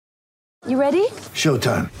You ready?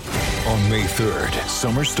 Showtime. On May 3rd,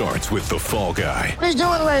 summer starts with The Fall Guy. Let's do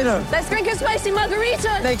it later. Let's drink a spicy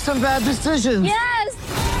margarita. Make some bad decisions. Yes!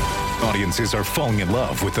 Audiences are falling in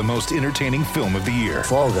love with the most entertaining film of the year.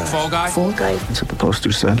 Fall Guy. Fall Guy? Fall Guy. That's what the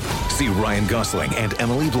poster said. See Ryan Gosling and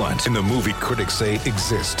Emily Blunt in the movie critics say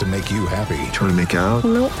exists to make you happy. Trying to make it out?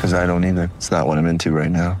 Nope. Because I don't either. It's not what I'm into right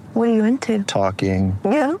now. What are you into? Talking.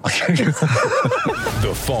 Yeah.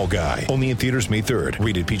 The Fall Guy. Only in theaters May 3rd.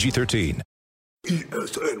 Rated PG-13.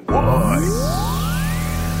 ESNY.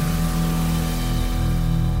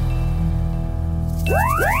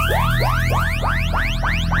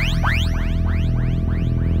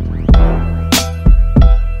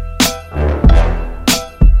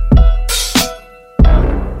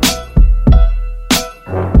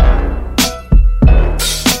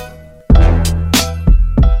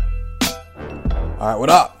 All right,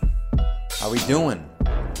 what up? How we doing?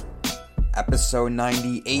 Episode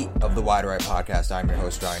 98 of the Wide Right Podcast. I'm your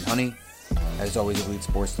host, Ryan Honey. As always, Elite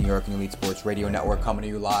Sports New York and Elite Sports Radio Network coming to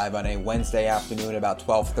you live on a Wednesday afternoon about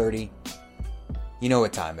 12:30. You know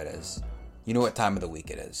what time it is. You know what time of the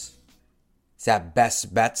week it is. It's that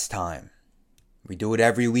best bets time. We do it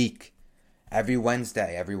every week. Every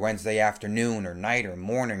Wednesday afternoon or night or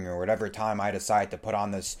morning or whatever time I decide to put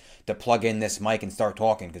on this, to plug in this mic and start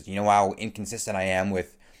talking, because you know how inconsistent I am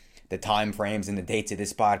with the time frames and the dates of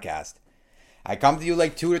this podcast. I come to you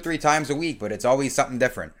like 2 to 3 times a week, but it's always something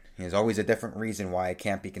different. There's always a different reason why I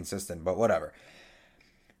can't be consistent, but whatever.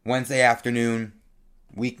 Wednesday afternoon,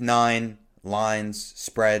 week 9, lines,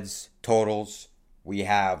 spreads, totals. We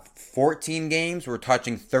have 14 games. We're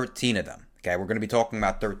touching 13 of them. Okay, we're going to be talking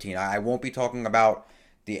about 13. I won't be talking about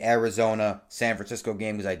the Arizona-San Francisco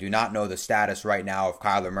game because I do not know the status right now of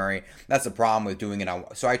Kyler Murray. That's the problem with doing it on...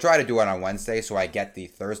 So I try to do it on Wednesday so I get the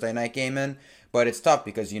Thursday night game in. But it's tough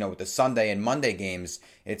because, with the Sunday and Monday games,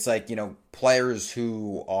 it's like, players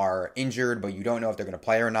who are injured, but you don't know if they're going to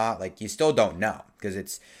play or not. Like, you still don't know because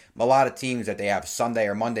it's a lot of teams that they have Sunday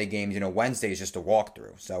or Monday games. Wednesday is just a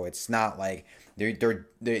walkthrough. So it's not like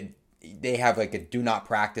they have like a do not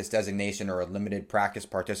practice designation or a limited practice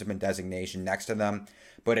participant designation next to them.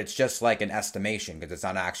 But it's just like an estimation because it's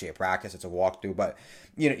not actually a practice. It's a walkthrough. But,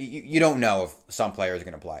 you don't know if some players are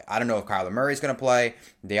going to play. I don't know if Kyler Murray is going to play.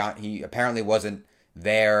 He apparently wasn't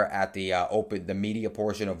there at the media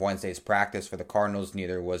portion of Wednesday's practice for the Cardinals.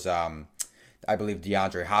 Neither was, I believe,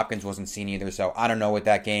 DeAndre Hopkins wasn't seen either. So I don't know what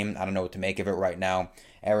that game. I don't know what to make of it right now.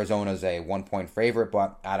 Arizona's a 1-point favorite,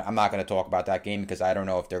 but I'm not going to talk about that game because I don't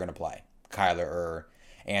know if they're going to play Kyler or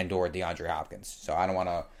DeAndre Hopkins. So I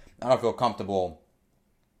don't feel comfortable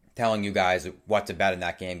telling you guys what to bet in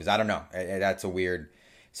that game because I don't know. That's a weird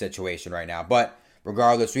situation right now. But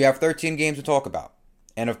regardless, we have 13 games to talk about.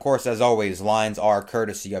 And of course, as always, lines are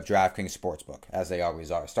courtesy of DraftKings Sportsbook, as they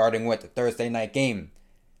always are. Starting with the Thursday night game,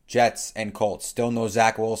 Jets and Colts. Still no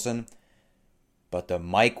Zach Wilson, but the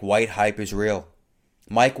Mike White hype is real.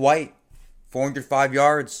 Mike White, 405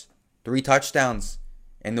 yards, 3 touchdowns,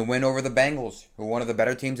 in the win over the Bengals, who are one of the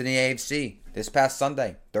better teams in the AFC this past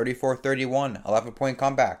Sunday. 34-31, 11-point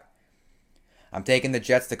comeback. I'm taking the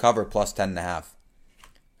Jets to cover plus 10.5.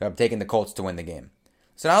 I'm taking the Colts to win the game.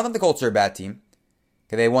 So I don't think the Colts are a bad team.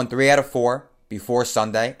 They won 3 out of 4 before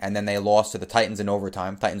Sunday, and then they lost to the Titans in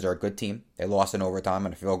overtime. Titans are a good team. They lost in overtime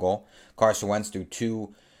on a field goal. Carson Wentz threw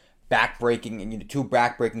 2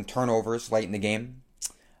 back-breaking turnovers late in the game.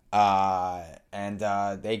 They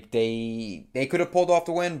could have pulled off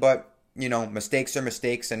the win, but, mistakes are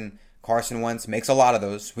mistakes, and Carson Wentz makes a lot of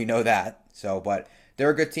those. We know that. So, but they're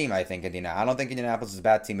a good team, I think, Indianapolis. I don't think Indianapolis is a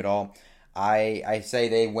bad team at all. I say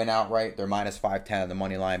they win outright. They're minus 510 on the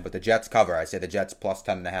money line, but the Jets cover. I say the Jets plus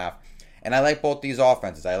 10.5. And I like both these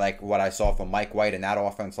offenses. I like what I saw from Mike White in that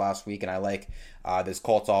offense last week, and I like this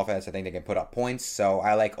Colts offense. I think they can put up points, so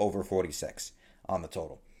I like over 46 on the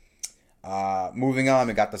total. Moving on,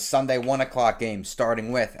 we got the Sunday 1 o'clock game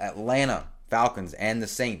starting with Atlanta Falcons and the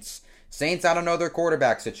Saints. Saints, I don't know their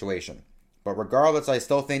quarterback situation. But regardless, I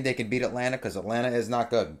still think they can beat Atlanta because Atlanta is not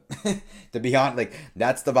good. To be honest,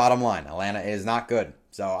 that's the bottom line. Atlanta is not good.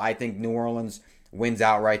 So I think New Orleans wins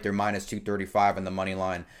outright. They're minus 235 on the money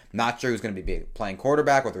line. Not sure who's going to be playing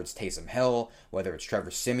quarterback, whether it's Taysom Hill, whether it's Trevor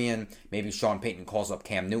Siemian. Maybe Sean Payton calls up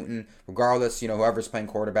Cam Newton. Regardless, whoever's playing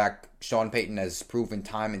quarterback, Sean Payton has proven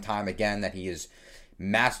time and time again that he has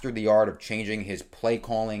mastered the art of changing his play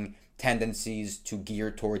calling tendencies to gear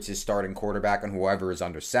towards his starting quarterback and whoever is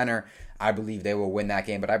under center. I believe they will win that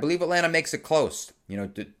game, but I believe Atlanta makes it close,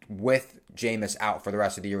 with Jameis out for the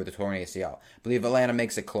rest of the year with the torn ACL. I believe Atlanta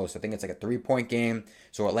makes it close. I think it's like a 3-point game,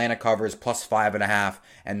 so Atlanta covers plus 5.5,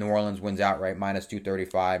 and New Orleans wins outright minus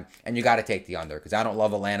 235, and you got to take the under, because I don't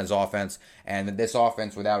love Atlanta's offense, and this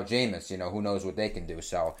offense without Jameis, who knows what they can do,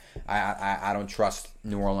 so I don't trust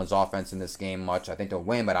New Orleans' offense in this game much. I think they'll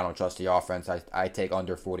win, but I don't trust the offense. I take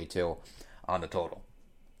under 42 on the total.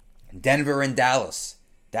 Denver and Dallas.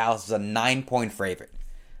 Dallas is a 9-point favorite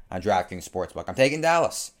on DraftKings Sportsbook. I'm taking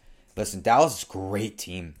Dallas. Listen, Dallas is a great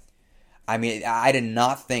team. I mean, I did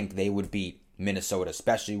not think they would beat Minnesota,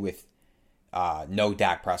 especially with no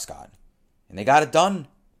Dak Prescott. And they got it done.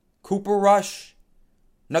 Cooper Rush,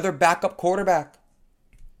 another backup quarterback.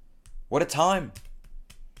 What a time.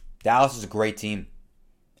 Dallas is a great team.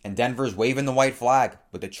 And Denver's waving the white flag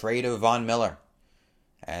with the trade of Von Miller.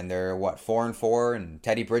 And they're, 4-4, and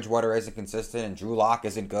Teddy Bridgewater isn't consistent, and Drew Lock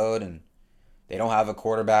isn't good, and they don't have a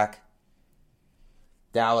quarterback.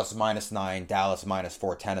 Dallas -9, Dallas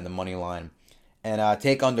 -410 in the money line. And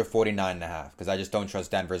take under 49.5, because I just don't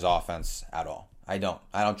trust Denver's offense at all. I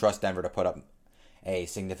don't trust Denver to put up a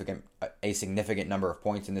significant number of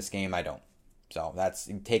points in this game. I don't. So that's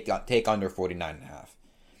take under 49.5.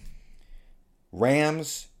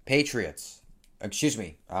 Rams, Patriots. Excuse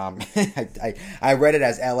me. I read it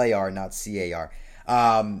as LAR, not CAR.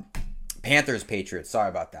 Panthers, Patriots. Sorry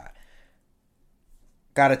about that.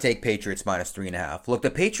 Got to take Patriots -3.5. Look, the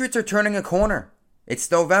Patriots are turning a corner. It's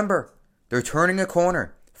November. They're turning a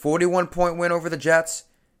corner. 41-point win over the Jets.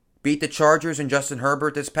 Beat the Chargers and Justin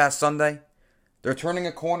Herbert this past Sunday. They're turning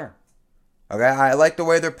a corner. Okay, I like the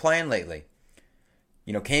way they're playing lately.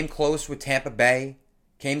 Came close with Tampa Bay.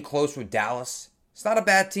 Came close with Dallas. It's not a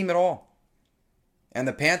bad team at all. And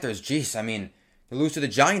the Panthers, they lose to the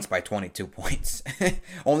Giants by 22 points.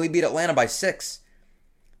 Only beat Atlanta by 6.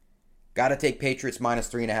 Got to take Patriots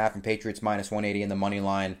 -3.5 and Patriots -180 in the money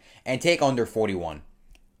line. And take under 41.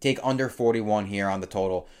 Take under 41 here on the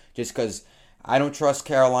total. Just because I don't trust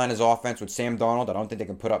Carolina's offense with Sam Darnold. I don't think they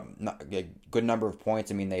can put up a good number of points.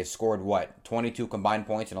 They've scored, 22 combined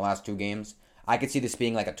points in the last 2 games. I could see this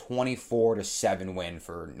being like a 24-7 win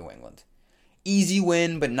for New England. Easy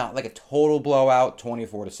win, but not like a total blowout.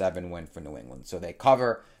 24-7 win for New England. So they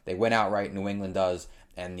cover, they win outright. New England does,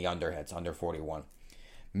 and the under hits under 41.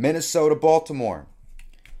 Minnesota, Baltimore.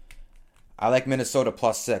 I like Minnesota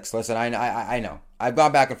 +6. Listen, I know. I've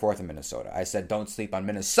gone back and forth in Minnesota. I said don't sleep on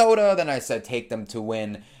Minnesota. Then I said take them to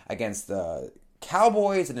win against the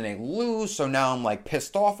Cowboys, and then they lose. So now I'm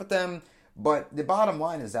pissed off at them. But the bottom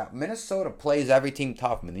line is that Minnesota plays every team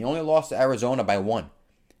tough. They only lost to Arizona by 1.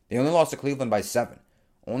 They only lost to Cleveland by 7.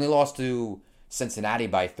 Only lost to Cincinnati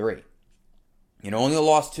by 3. Only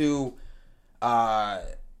lost to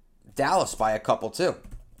Dallas by a couple too.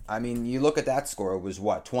 You look at that score. It was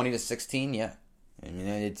 20-16. Yeah,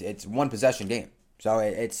 it's one possession game. So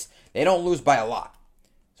they don't lose by a lot.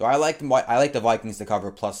 So I like the Vikings to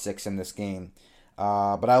cover +6 in this game.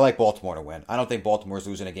 But I like Baltimore to win. I don't think Baltimore's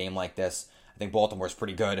losing a game like this. I think Baltimore's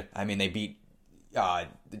pretty good. They beat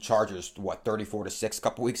the Chargers, 34-6 a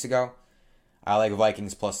couple weeks ago. I like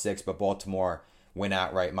Vikings +6, but Baltimore win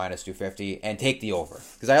outright -250 and take the over.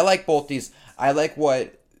 Because I like both these. I like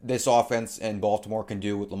what this offense in Baltimore can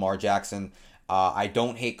do with Lamar Jackson. I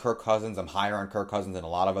don't hate Kirk Cousins. I'm higher on Kirk Cousins than a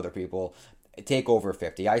lot of other people. Take over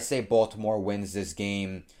 50. I say Baltimore wins this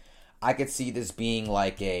game. I could see this being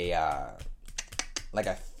like a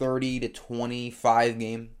 30-25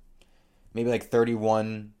 game. Maybe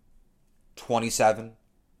 31-27.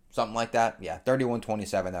 Something like that. Yeah,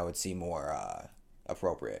 31-27, that would seem more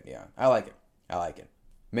appropriate. Yeah, I like it.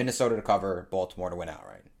 Minnesota to cover, Baltimore to win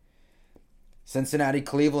outright. Cincinnati,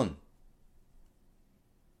 Cleveland.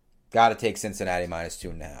 Got to take Cincinnati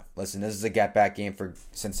 -2.5. Listen, this is a get-back game for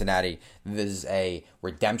Cincinnati. This is a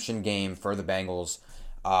redemption game for the Bengals.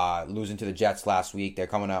 Losing to the Jets last week. They're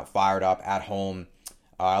coming out fired up at home.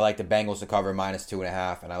 I like the Bengals to cover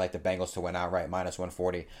 -2.5, and I like the Bengals to win outright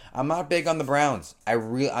 -140. I'm not big on the Browns.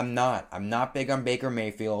 I'm not. I'm not big on Baker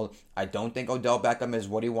Mayfield. I don't think Odell Beckham is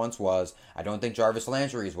what he once was. I don't think Jarvis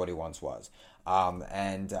Landry is what he once was.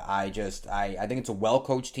 And I think it's a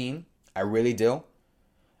well-coached team. I really do.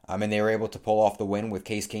 And they were able to pull off the win with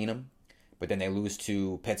Case Keenum, but then they lose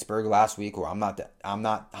to Pittsburgh last week. Where I'm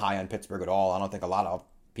not high on Pittsburgh at all. I don't think a lot of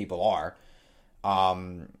people are.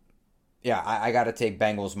 Yeah, I got to take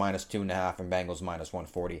Bengals -2.5 and Bengals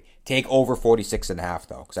 -140. Take over 46.5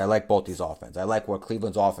 though, because I like both these offenses. I like what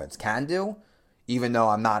Cleveland's offense can do, even though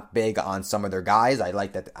I'm not big on some of their guys. I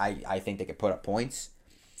like that. I think they can put up points.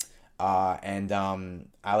 And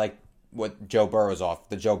I like what the Joe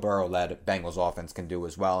Burrow-led Bengals offense can do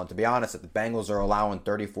as well. And to be honest, if the Bengals are allowing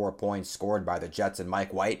 34 points scored by the Jets and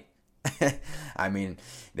Mike White, I mean,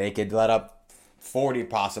 they could let up 40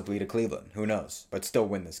 possibly to Cleveland. Who knows? But still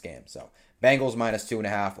win this game. So Bengals minus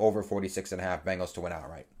 2.5, over 46.5. Bengals to win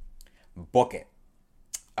outright. Book it.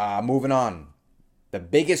 Moving on. The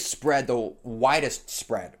biggest spread, the widest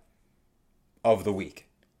spread of the week.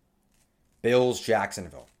 Bills,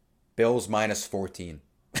 Jacksonville. Bills minus 14.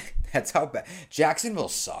 That's how bad. Jacksonville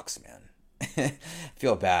sucks, man.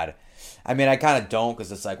 Feel bad. I mean, I kind of don't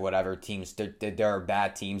because it's like whatever teams. There are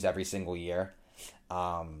bad teams every single year.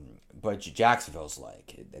 But Jacksonville's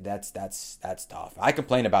like, that's tough. I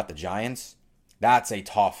complain about the Giants. That's a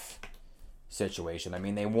tough situation. I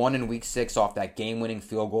mean, they won in week 6 off that game-winning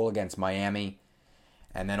field goal against Miami.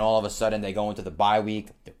 And then all of a sudden they go into the bye week.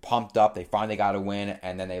 They're pumped up. They finally got a win.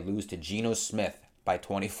 And then they lose to Geno Smith by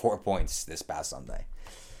 24 points this past Sunday.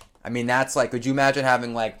 I mean, that's like, could you imagine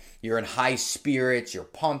having like, you're in high spirits, you're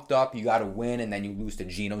pumped up, you got to win, and then you lose to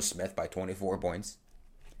Geno Smith by 24 points?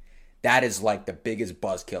 That is like the biggest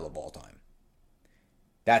buzzkill of all time.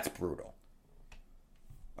 That's brutal.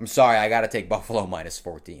 I'm sorry, I got to take Buffalo minus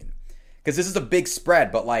 14. Because this is a big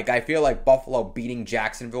spread, but like, I feel like Buffalo beating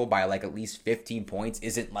Jacksonville by like at least 15 points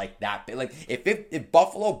isn't like that big. Like, if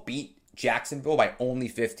Buffalo beat Jacksonville by only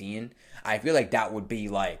 15, I feel like that would be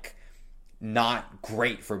like not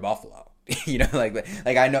great for Buffalo. You know, like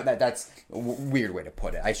I know that's a weird way to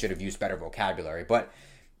put it. I should have used better vocabulary, but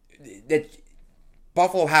that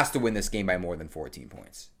Buffalo has to win this game by more than 14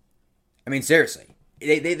 points. I mean, seriously,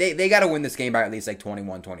 they got to win this game by at least like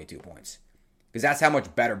 21, 22 points. Because that's how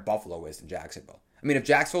much better Buffalo is than Jacksonville. I mean, if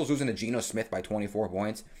Jacksonville's losing to Geno Smith by 24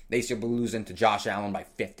 points, they should be losing to Josh Allen by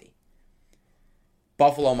 50.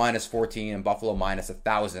 Buffalo minus 14 and Buffalo minus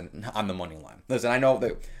 1,000 on the money line. Listen, I know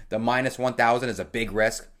the minus 1,000 is a big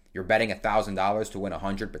risk. You're betting $1,000 to win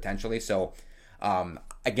 100 potentially. So,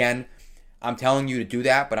 again, I'm telling you to do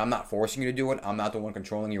that, but I'm not forcing you to do it. I'm not the one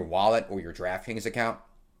controlling your wallet or your DraftKings account.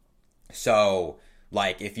 So,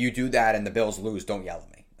 like, if you do that and the Bills lose, don't yell at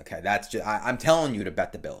me. Okay, that's just, I'm telling you to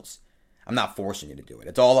bet the Bills. I'm not forcing you to do it.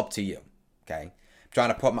 It's all up to you. Okay,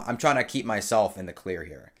 I'm trying to keep myself in the clear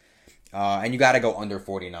here. And you got to go under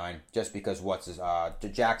 49 just because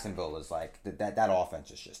Jacksonville is like that offense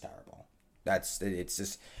is just terrible. It's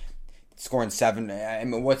just scoring 7. I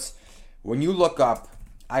mean, when you look up,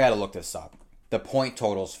 I got to look this up. The point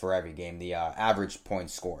totals for every game, the average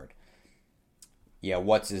points scored. Yeah,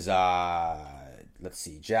 let's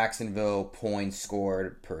see, Jacksonville points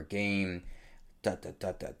scored per game. Yeah,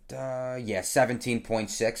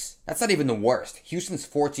 17.6. That's not even the worst. Houston's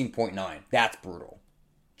 14.9. That's brutal.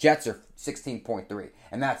 Jets are 16.3.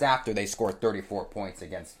 And that's after they scored 34 points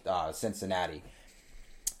against Cincinnati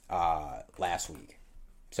last week.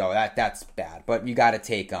 So that's bad. But you got to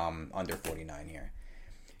take under 49 here.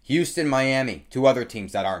 Houston, Miami, 2 other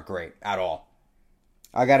teams that aren't great at all.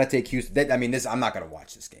 I gotta take Houston. I mean, I'm not gonna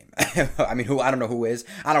watch this game. I mean, I don't know who is.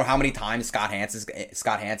 I don't know how many times Scott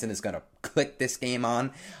Hansen is gonna click this game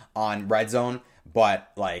on Red Zone.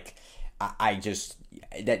 But like, this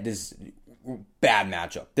bad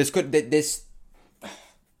matchup.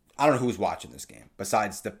 I don't know who's watching this game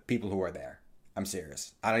besides the people who are there. I'm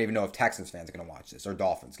serious. I don't even know if Texans fans are gonna watch this or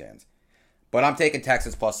Dolphins fans. But I'm taking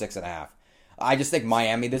Texans plus 6.5. I just think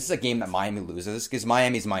Miami. This is a game that Miami loses because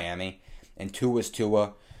Miami's Miami. And Tua is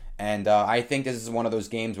Tua. And I think this is one of those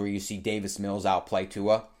games where you see Davis Mills outplay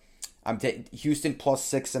Tua. I'm taking Houston plus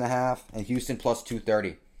 6.5 and Houston plus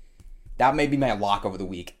 230. That may be my lock of the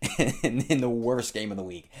week in the worst game of the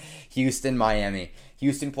week. Houston, Miami.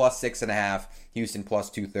 Houston plus 6.5. Houston plus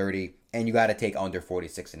 230. And you got to take under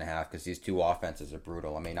 46.5 because these two offenses are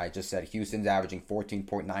brutal. I mean, I just said Houston's averaging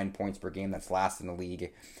 14.9 points per game. That's last in the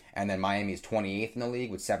league. And then Miami's 28th in the league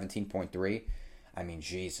with 17.3. I mean,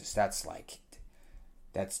 Jesus, that's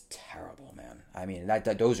terrible, man. I mean,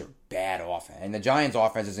 those are bad offense. And the Giants'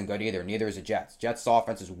 offense isn't good either. Neither is the Jets. Jets'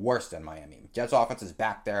 offense is worse than Miami. Jets' offense is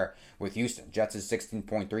back there with Houston. Jets is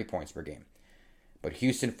 16.3 points per game. But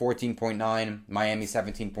Houston, 14.9. Miami,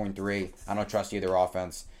 17.3. I don't trust either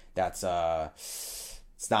offense. That's,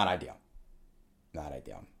 it's not ideal. Not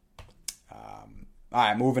ideal. All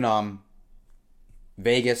right, moving on.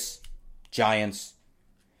 Vegas, Giants.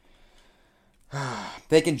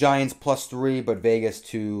 Taking Giants plus 3, but Vegas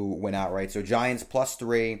to win outright. So Giants plus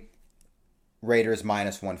 3, Raiders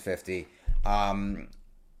minus 150.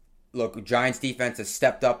 Look, Giants defense has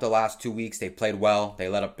stepped up the last 2 weeks. They played well. They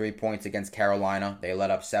let up 3 points against Carolina. They let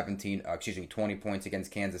up 20 points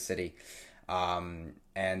against Kansas City. And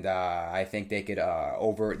I think they could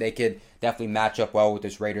definitely match up well with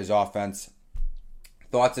this Raiders offense.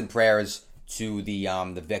 thoughts and prayers to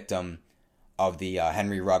the victim of the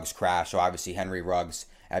Henry Ruggs crash. So obviously Henry Ruggs,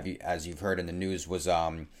 as you've heard in the news, was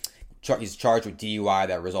he's charged with DUI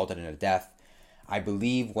that resulted in a death. I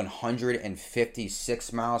believe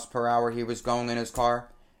 156 miles per hour he was going in his car,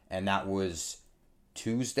 and that was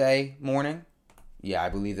Tuesday morning. Yeah, I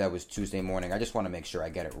believe that was Tuesday morning. I just want to make sure I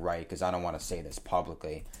get it right because I don't want to say this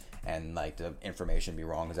publicly and like the information be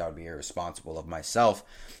wrong because that would be irresponsible of myself.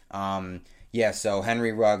 So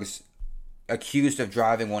Henry Ruggs accused of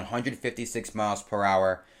driving 156 miles per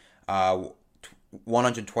hour,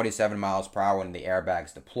 127 miles per hour when the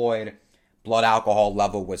airbags deployed. Blood alcohol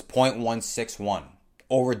level was 0.161,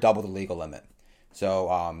 over double the legal limit.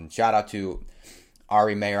 So shout out to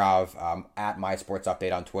Ari Meirov at My Sports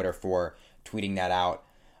Update on Twitter for tweeting that out.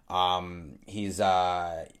 And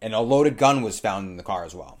a loaded gun was found in the car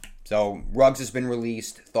as well. So Ruggs has been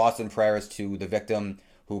released. Thoughts and prayers to the victim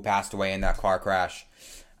who passed away in that car crash.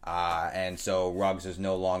 And so Ruggs is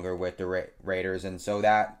no longer with the Raiders, and so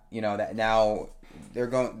that that now they're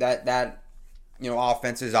going that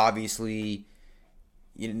offense is obviously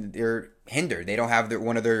they're hindered. They don't have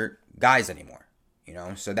one of their guys anymore.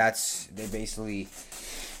 So they basically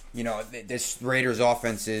this Raiders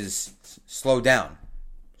offense is slowed down.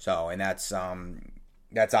 So and that's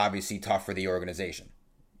obviously tough for the organization.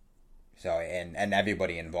 So and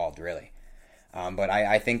everybody involved really. But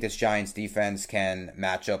I think this Giants defense can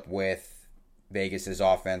match up with Vegas's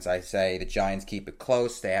offense. I say the Giants keep it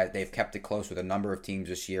close. They've kept it close with a number of teams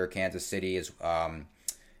this year. Kansas City is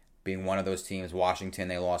being one of those teams. Washington,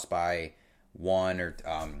 they lost by one or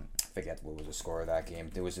I forget what was the score of that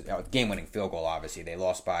game. There was a game-winning field goal. Obviously, they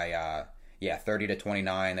lost by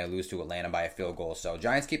 30-29. They lose to Atlanta by a field goal. So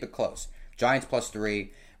Giants keep it close. Giants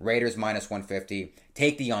 +3. Raiders -150.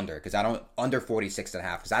 Take the under because under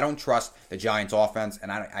 46.5 because I don't trust the Giants offense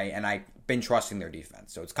and I've been trusting their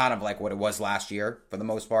defense. So it's kind of like what it was last year for the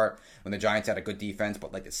most part when the Giants had a good defense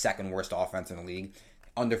but like the second worst offense in the league.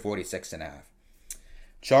 Under 46.5.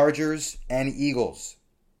 Chargers and Eagles.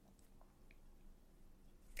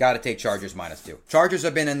 Got to take Chargers -2. Chargers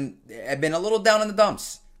have been a little down in the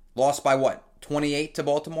dumps. Lost by 28 to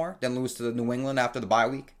Baltimore, then lose to New England after the bye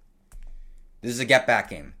week. This is a get-back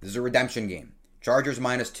game. This is a redemption game. Chargers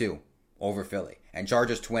 -2 over Philly. And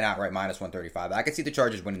Chargers to win outright -135. I could see the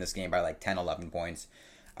Chargers winning this game by like 10, 11 points.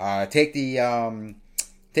 Take the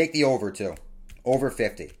over, too. Over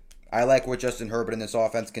 50. I like what Justin Herbert and this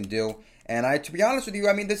offense can do. And to be honest with you,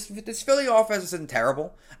 I mean, this Philly offense isn't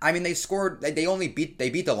terrible. I mean, they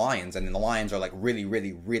beat the Lions, and the Lions are like really,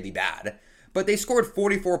 really, really bad. But they scored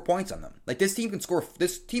 44 points on them. Like, this team can score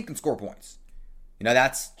points.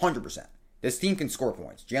 That's 100%. This team can score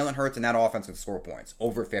points. Jalen Hurts and that offense can score points.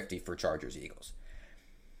 Over 50 for Chargers, Eagles.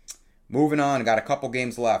 Moving on. Got a couple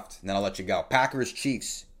games left. And then I'll let you go. Packers,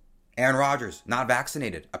 Chiefs. Aaron Rodgers, not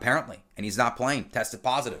vaccinated, apparently. And he's not playing. Tested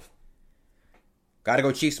positive. Got to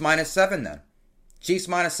go Chiefs -7 then. Chiefs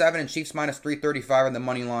 -7 and Chiefs -335 on the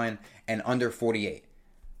money line and under 48.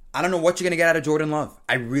 I don't know what you're going to get out of Jordan Love.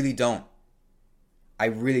 I really don't. And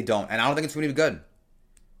I don't think it's going to be good.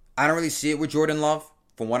 I don't really see it with Jordan Love.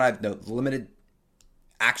 From the limited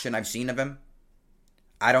action I've seen of him,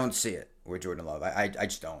 I don't see it with Jordan Love. I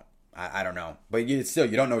just don't. I don't know. But you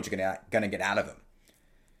don't know what you're gonna get out of him.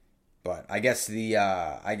 But I guess he's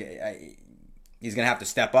gonna have to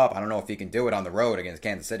step up. I don't know if he can do it on the road against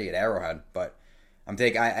Kansas City at Arrowhead. But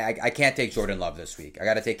I can't take Jordan Love this week. I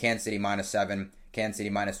got to take Kansas City -7, Kansas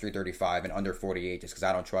City -335, and under 48 just because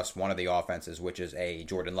I don't trust one of the offenses, which is a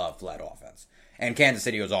Jordan Love-led offense. And Kansas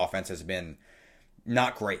City's offense has been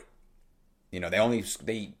not great.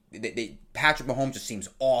 Patrick Mahomes just seems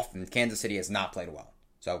off, and Kansas City has not played well.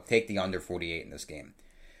 So take the under 48 in this game.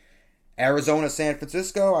 Arizona, San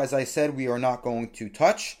Francisco, as I said, we are not going to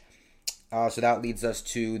touch. So that leads us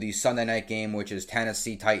to the Sunday night game, which is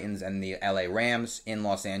Tennessee Titans and the LA Rams in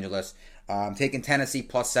Los Angeles. I'm taking Tennessee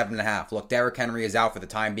 +7.5. Look, Derrick Henry is out for the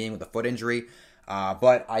time being with a foot injury.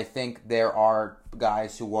 But I think there are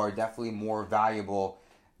guys who are definitely more valuable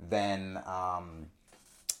than on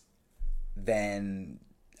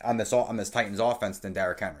this Titans offense than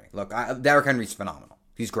Derrick Henry. Look, Derrick Henry's phenomenal.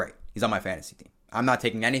 He's great. He's on my fantasy team. I'm not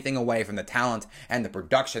taking anything away from the talent and the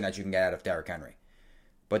production that you can get out of Derrick Henry.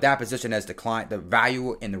 But that position has declined. The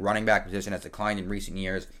value in the running back position has declined in recent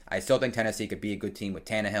years. I still think Tennessee could be a good team with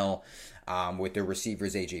Tannehill, with their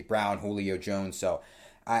receivers A.J. Brown, Julio Jones. So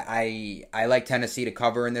I like Tennessee to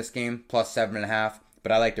cover in this game, +7.5.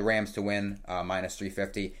 But I like the Rams to win,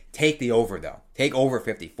 -350. Take the over, though. Take over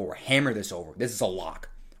 54. Hammer this over. This is a lock.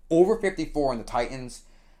 Over 54 on the Titans.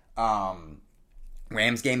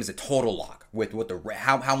 Rams game is a total lock with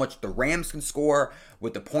how much the Rams can score,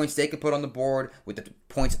 with the points they can put on the board, with the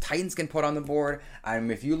points the Titans can put on the board.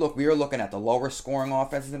 If you look, we are looking at the lower scoring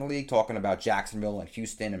offenses in the league, talking about Jacksonville and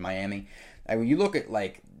Houston and Miami. You look at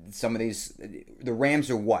like some of these, the Rams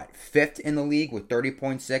are what? 5th in the league with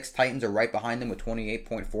 30.6. Titans are right behind them with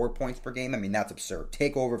 28.4 points per game. That's absurd.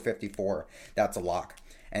 Take over 54. That's a lock.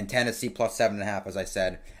 And Tennessee plus 7.5, as I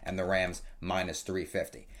said, and the Rams minus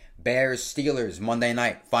 350. Bears, Steelers, Monday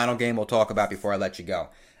night. Final game we'll talk about before I let you go.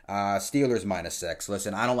 Steelers minus 6.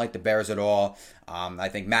 Listen, I don't like the Bears at all. I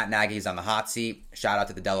think Matt Nagy's on the hot seat. Shout out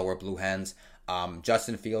to the Delaware Blue Hens.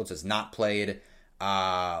 Justin Fields has not played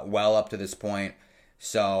well up to this point.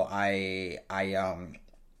 So I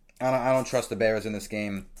don't trust the Bears in this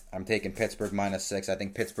game. I'm taking Pittsburgh minus 6. I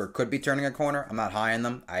think Pittsburgh could be turning a corner. I'm not high on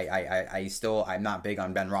them. I'm not big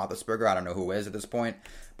on Ben Roethlisberger. I don't know who is at this point,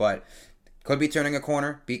 but could be turning a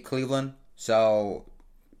corner. Beat Cleveland. So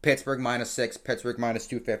Pittsburgh minus 6. Pittsburgh minus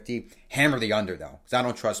 250. Hammer the under though, because I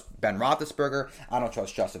don't trust Ben Roethlisberger. I don't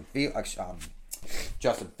trust Justin Fields.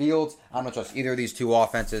 I don't trust either of these two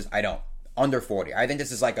offenses. I don't. Under 40. I think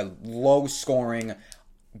this is like a low-scoring,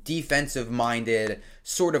 defensive-minded,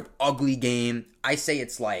 sort of ugly game. I say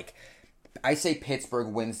Pittsburgh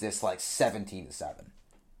wins this like 17-7.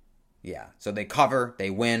 Yeah, so they cover, they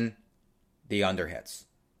win, the under hits.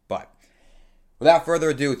 But without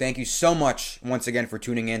further ado, thank you so much once again for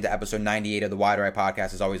tuning in to episode 98 of the Wide Right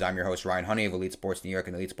Podcast. As always, I'm your host, Ryan Honey of Elite Sports New York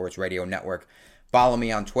and Elite Sports Radio Network. Follow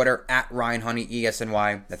me on Twitter, at Ryan Honey,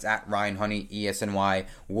 ESNY. That's at Ryan Honey, ESNY.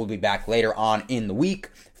 We'll be back later on in the week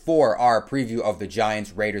for our preview of the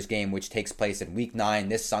Giants-Raiders game, which takes place in Week 9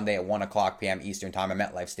 this Sunday at 1 o'clock p.m. Eastern Time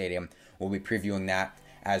at MetLife Stadium. We'll be previewing that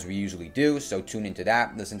as we usually do, so tune into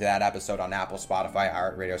that. Listen to that episode on Apple, Spotify,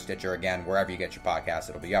 iHeartRadio, Stitcher, again, wherever you get your podcasts,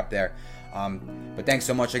 it'll be up there. But thanks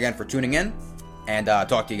so much again for tuning in, and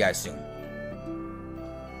talk to you guys soon.